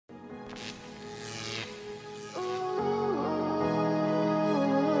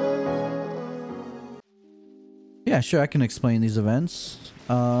Yeah, sure, I can explain these events.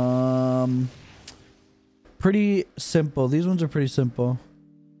 Pretty simple. These ones are pretty simple.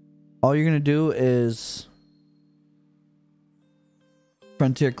 All you're gonna do is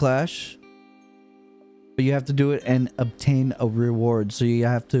Frontier Clash, but you have to do it and obtain a reward. So you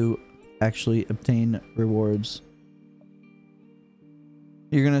have to actually obtain rewards.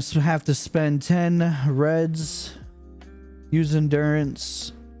 You're gonna have to spend 10 reds, use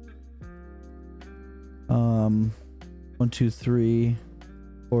endurance. 1, 2, 3,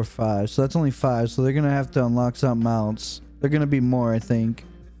 4, 5. So that's only 5. So they're gonna have to unlock something else. They're gonna be more, I think.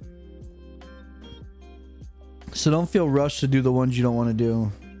 So don't feel rushed to do the ones you don't want to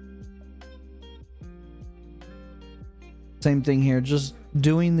do. Same thing here. Just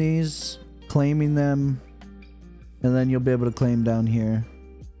doing these, claiming them, and then you'll be able to claim down here.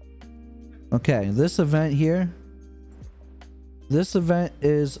 Okay, this event here. This event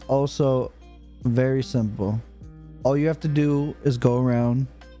is also very simple. All you have to do is go around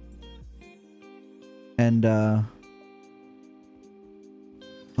and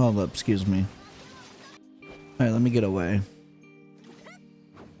hold up, excuse me. Alright, let me get away.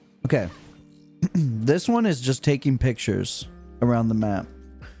 Okay. This one is just taking pictures around the map.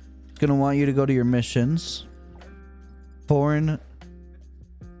 It's gonna want you to go to your missions. Foreign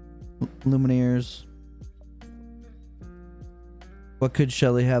Lumineers. What could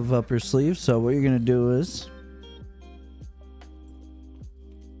Shelly have up her sleeve? So what you're gonna do is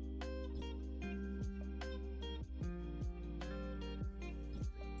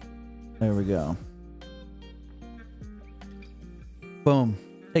there we go. Boom.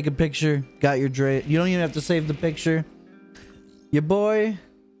 Take a picture. Got your Dre. You don't even have to save the picture. Your boy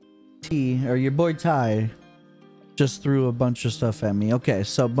T, or your boy Ty, just threw a bunch of stuff at me. Okay,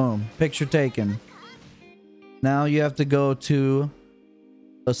 so boom. Picture taken. Now you have to go to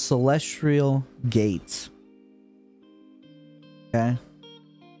the Celestial Gate. Okay.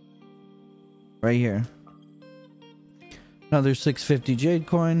 Right here. Another 650 jade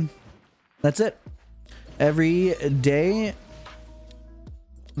coin. That's it. Every day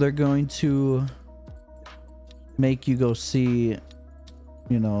they're going to make you go see,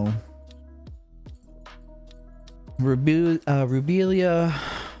 you know, Rubelia,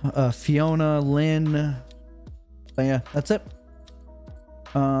 Fiona, Lynn. But yeah, that's it.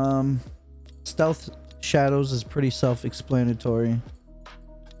 Stealth Shadows is pretty self-explanatory.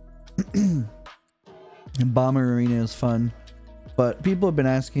 And Bomber Arena is fun. But people have been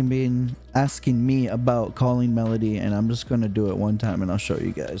asking me about Calling Melody, and I'm just gonna do it one time and I'll show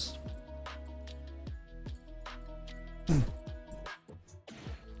you guys.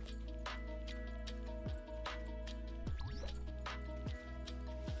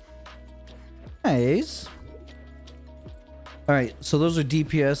 Nice. Alright, so those are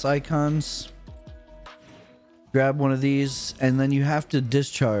DPS icons. Grab one of these, and then you have to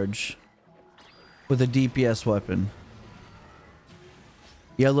discharge with a DPS weapon.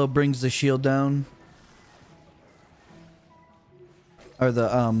 Yellow brings the shield down. Or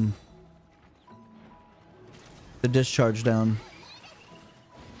the discharge down.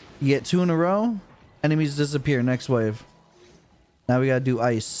 You get 2 in a row, enemies disappear next wave. Now we gotta do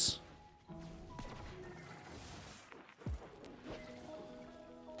ice.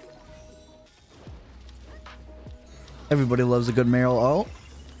 Everybody loves a good Meryl ult.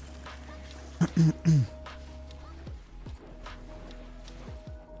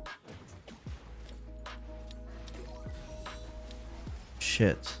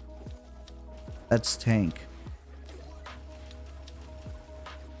 Shit. That's tank.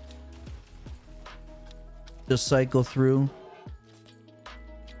 Just cycle through.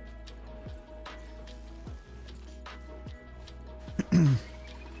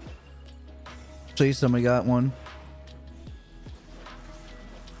 See, somebody got one.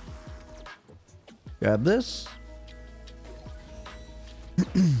 Grab this.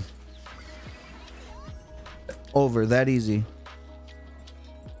 Over, that easy.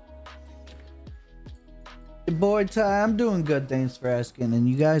 Hey boy Ty, I'm doing good, thanks for asking. And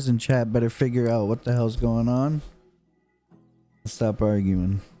you guys in chat better figure out what the hell's going on. Stop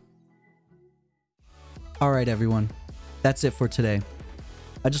arguing. Alright everyone, that's it for today.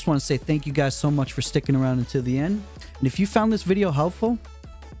 I just want to say thank you guys so much for sticking around until the end. And if you found this video helpful,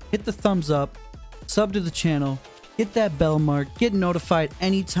 hit the thumbs up, sub to the channel, hit that bell mark, get notified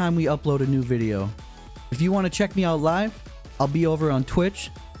anytime we upload a new video. If you want to check me out live, I'll be over on Twitch.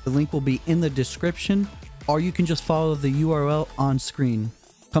 The link will be in the description, or you can just follow the URL on screen.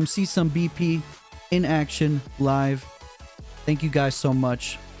 Come see some BP in action live. Thank you guys so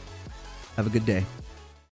much. Have a good day.